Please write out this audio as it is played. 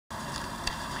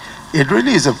It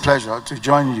really is a pleasure to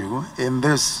join you in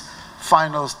this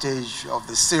final stage of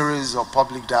the series of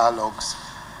public dialogues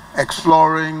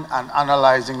exploring and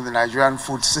analyzing the Nigerian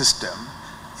food system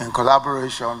in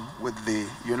collaboration with the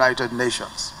United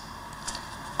Nations.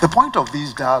 The point of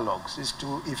these dialogues is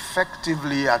to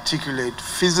effectively articulate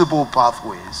feasible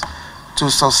pathways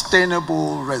to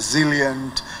sustainable,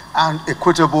 resilient, and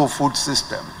equitable food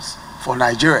systems for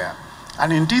Nigeria,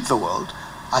 and indeed the world,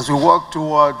 as we work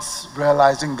towards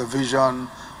realizing the vision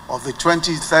of the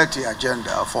 2030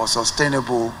 Agenda for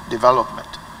Sustainable Development.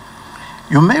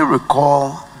 You may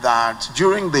recall that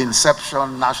during the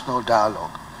Inception National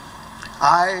Dialogue,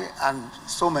 I and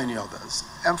so many others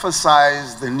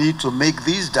emphasized the need to make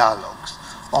these dialogues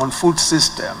on food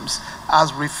systems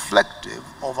as reflective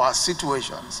of our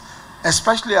situations,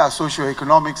 especially our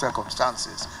socioeconomic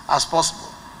circumstances, as possible.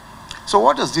 So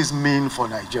what does this mean for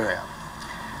Nigeria?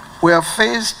 We are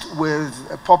faced with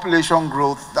a population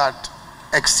growth that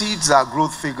exceeds our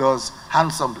growth figures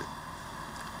handsomely.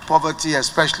 Poverty,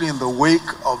 especially in the wake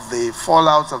of the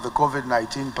fallout of the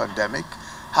COVID-19 pandemic,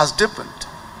 has deepened.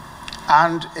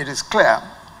 And it is clear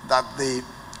that the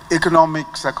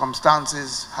economic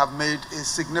circumstances have made a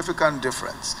significant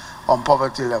difference on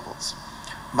poverty levels.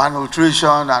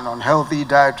 Malnutrition and unhealthy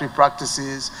dietary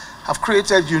practices have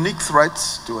created unique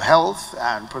threats to health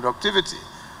and productivity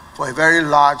for a very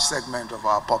large segment of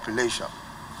our population.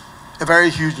 A very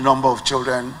huge number of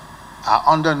children are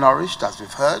undernourished, as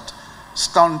we've heard,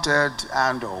 stunted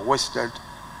and or wasted.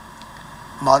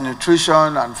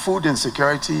 Malnutrition and food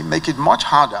insecurity make it much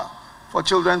harder for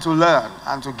children to learn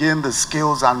and to gain the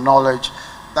skills and knowledge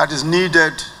that is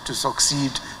needed to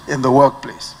succeed in the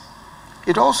workplace.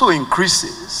 It also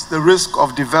increases the risk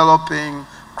of developing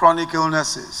chronic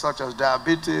illnesses such as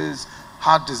diabetes,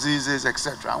 heart diseases,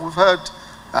 etc. And we've heard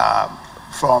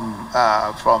from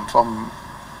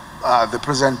the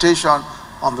presentation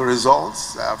on the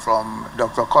results from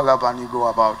Dr. Kola Banigo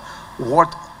about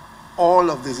what all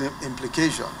of these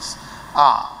implications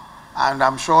are. And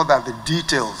I'm sure that the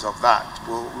details of that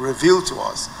will reveal to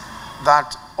us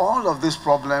that all of these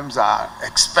problems are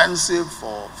expensive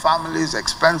for families,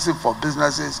 expensive for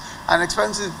businesses, and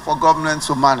expensive for governments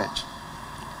to manage.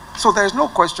 So there's no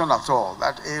question at all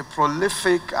that a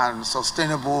prolific and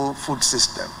sustainable food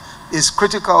system is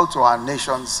critical to our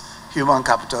nation's human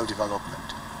capital development.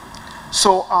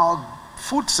 So our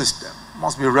food system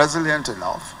must be resilient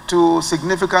enough to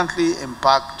significantly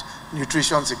impact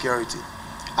nutrition security,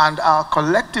 and our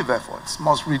collective efforts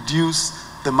must reduce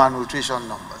the malnutrition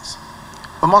numbers.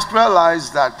 We must realize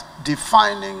that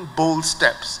defining bold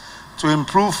steps to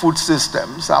improve food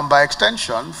systems, and by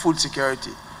extension, food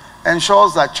security,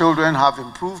 ensures that children have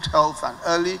improved health and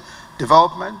early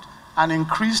development and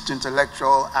increased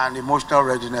intellectual and emotional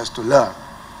readiness to learn.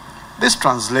 This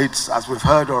translates, as we've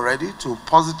heard already, to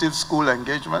positive school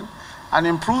engagement and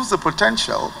improves the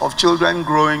potential of children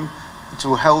growing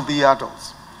into healthy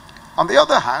adults. On the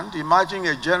other hand, imagine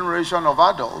a generation of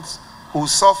adults who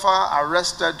suffer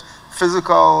arrested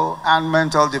physical and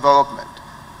mental development,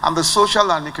 and the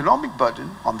social and economic burden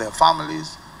on their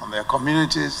families, on their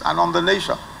communities, and on the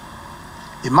nation.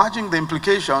 Imagine the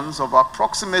implications of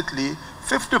approximately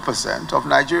 50% of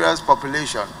Nigeria's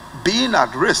population being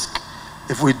at risk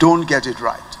if we don't get it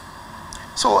right.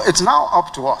 So it's now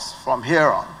up to us from here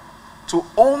on to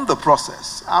own the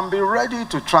process and be ready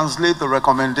to translate the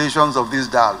recommendations of these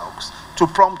dialogues to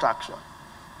prompt action.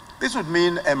 This would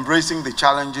mean embracing the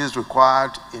challenges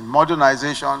required in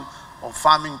modernization of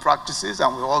farming practices,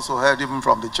 and we also heard even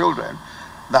from the children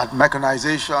that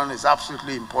mechanization is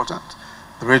absolutely important.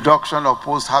 The reduction of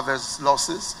post-harvest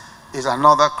losses is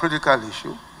another critical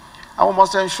issue. And we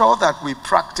must ensure that we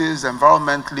practice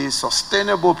environmentally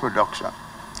sustainable production.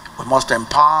 We must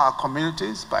empower our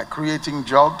communities by creating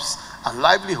jobs and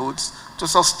livelihoods to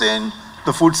sustain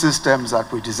the food systems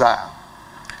that we desire.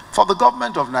 For the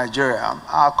government of Nigeria,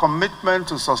 our commitment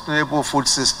to sustainable food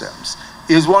systems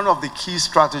is one of the key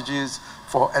strategies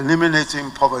for eliminating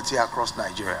poverty across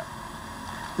Nigeria.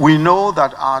 We know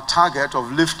that our target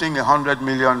of lifting 100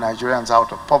 million Nigerians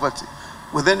out of poverty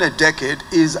within a decade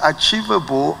is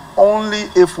achievable only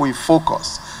if we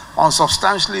focus on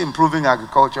substantially improving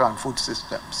agriculture and food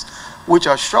systems, which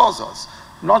assures us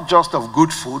not just of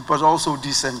good food, but also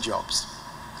decent jobs.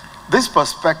 This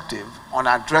perspective on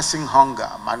addressing hunger,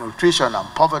 malnutrition, and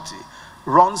poverty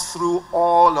runs through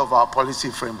all of our policy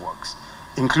frameworks,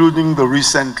 including the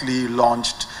recently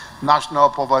launched National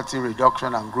Poverty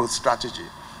Reduction and Growth Strategy,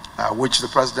 which the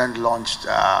President launched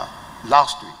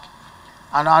last week,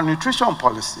 and our nutrition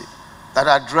policy that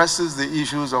addresses the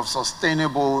issues of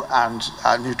sustainable and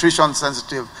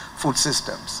nutrition-sensitive food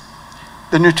systems.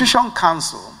 The Nutrition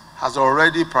Council has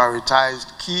already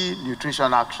prioritized key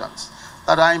nutrition actions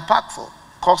that are impactful,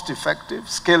 cost-effective,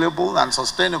 scalable, and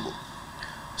sustainable.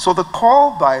 So the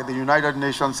call by the United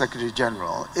Nations Secretary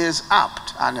General is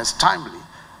apt and is timely,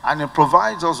 and it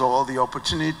provides us all the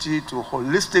opportunity to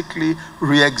holistically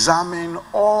re-examine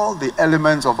all the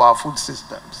elements of our food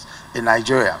systems in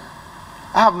Nigeria.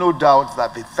 I have no doubt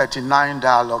that the 39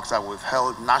 dialogues that we've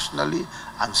held nationally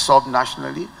and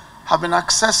sub-nationally have been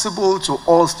accessible to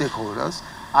all stakeholders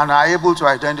and are able to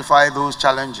identify those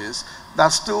challenges that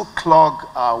still clog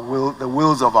the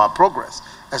wheels of our progress,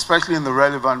 especially in the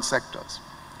relevant sectors.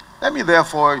 Let me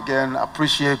therefore again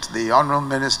appreciate the Honourable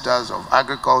Ministers of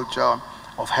Agriculture,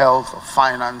 of Health, of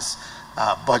Finance,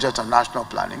 Budget and National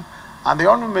Planning, and the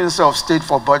Honourable Minister of State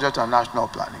for Budget and National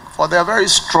Planning for their very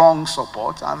strong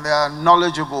support and their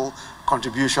knowledgeable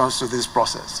contributions to this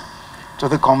process. To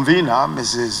the convener,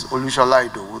 Mrs.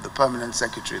 Oluyemi, the Permanent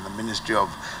Secretary in the Ministry of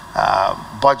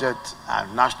Budget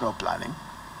and National Planning,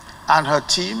 and her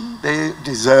team, they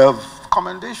deserve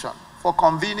commendation for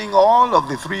convening all of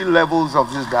the 3 levels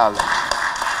of this dialogue.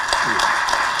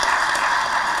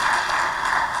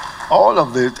 All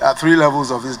of the 3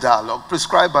 levels of this dialogue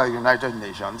prescribed by the United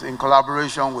Nations in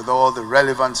collaboration with all the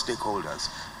relevant stakeholders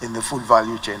in the food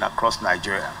value chain across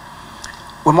Nigeria.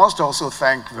 We must also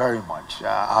thank very much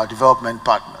our development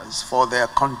partners for their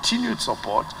continued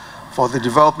support for the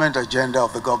development agenda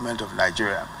of the government of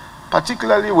Nigeria,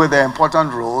 particularly with their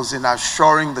important roles in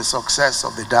assuring the success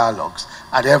of the dialogues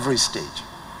at every stage.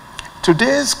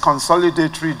 Today's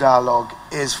consolidatory dialogue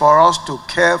is for us to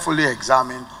carefully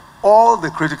examine all the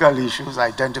critical issues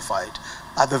identified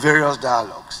at the various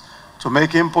dialogues, to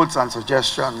make inputs and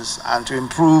suggestions, and to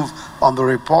improve on the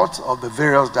reports of the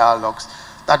various dialogues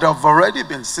that have already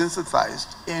been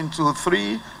synthesized into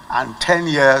 3 and 10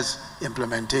 years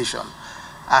implementation.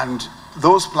 And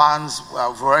those plans,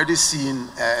 I've already seen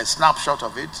a snapshot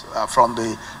of it from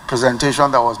the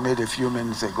presentation that was made a few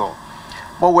minutes ago.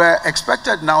 But we're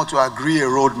expected now to agree a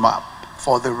roadmap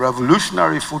for the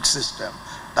revolutionary food system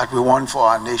that we want for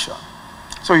our nation.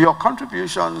 So your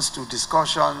contributions to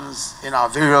discussions in our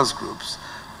various groups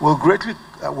will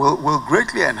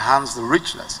greatly enhance the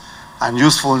richness and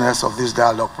usefulness of this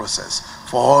dialogue process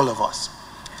for all of us.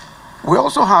 We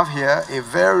also have here a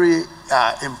very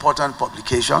important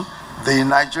publication, the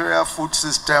Nigeria Food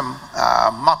System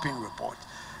Mapping Report.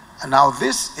 And now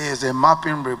this is a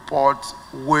mapping report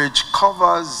which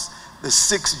covers the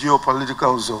 6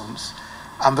 geopolitical zones.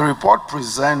 And the report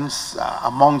presents,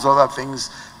 amongst other things,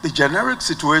 the generic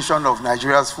situation of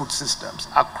Nigeria's food systems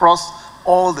across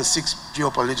all the 6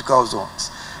 geopolitical zones.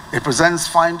 It presents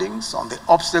findings on the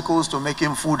obstacles to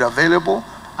making food available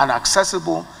and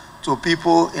accessible to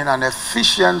people in an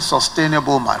efficient,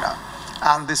 sustainable manner.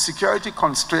 And the security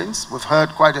constraints, we've heard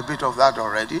quite a bit of that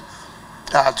already,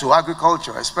 to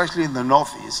agriculture, especially in the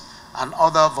Northeast and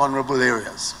other vulnerable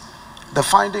areas. The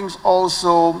findings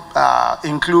also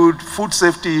include food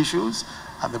safety issues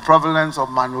and the prevalence of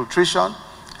malnutrition,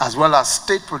 as well as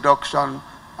state production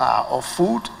of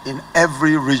food in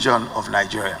every region of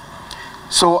Nigeria.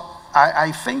 So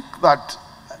I think that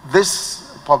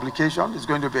this publication is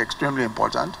going to be extremely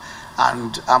important,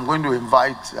 and I'm going to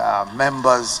invite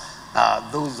members,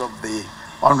 those of the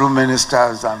honorable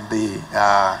ministers and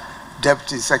the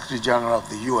Deputy Secretary General of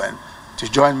the UN,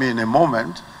 to join me in a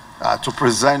moment to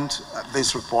present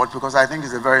this report, because I think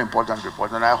it's a very important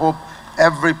report, and I hope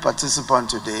every participant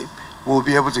today will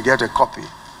be able to get a copy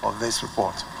of this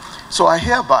report. So I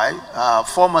hereby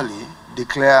formally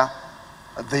declare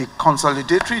the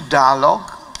consolidatory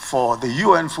dialogue for the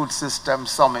UN Food System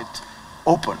Summit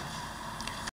open.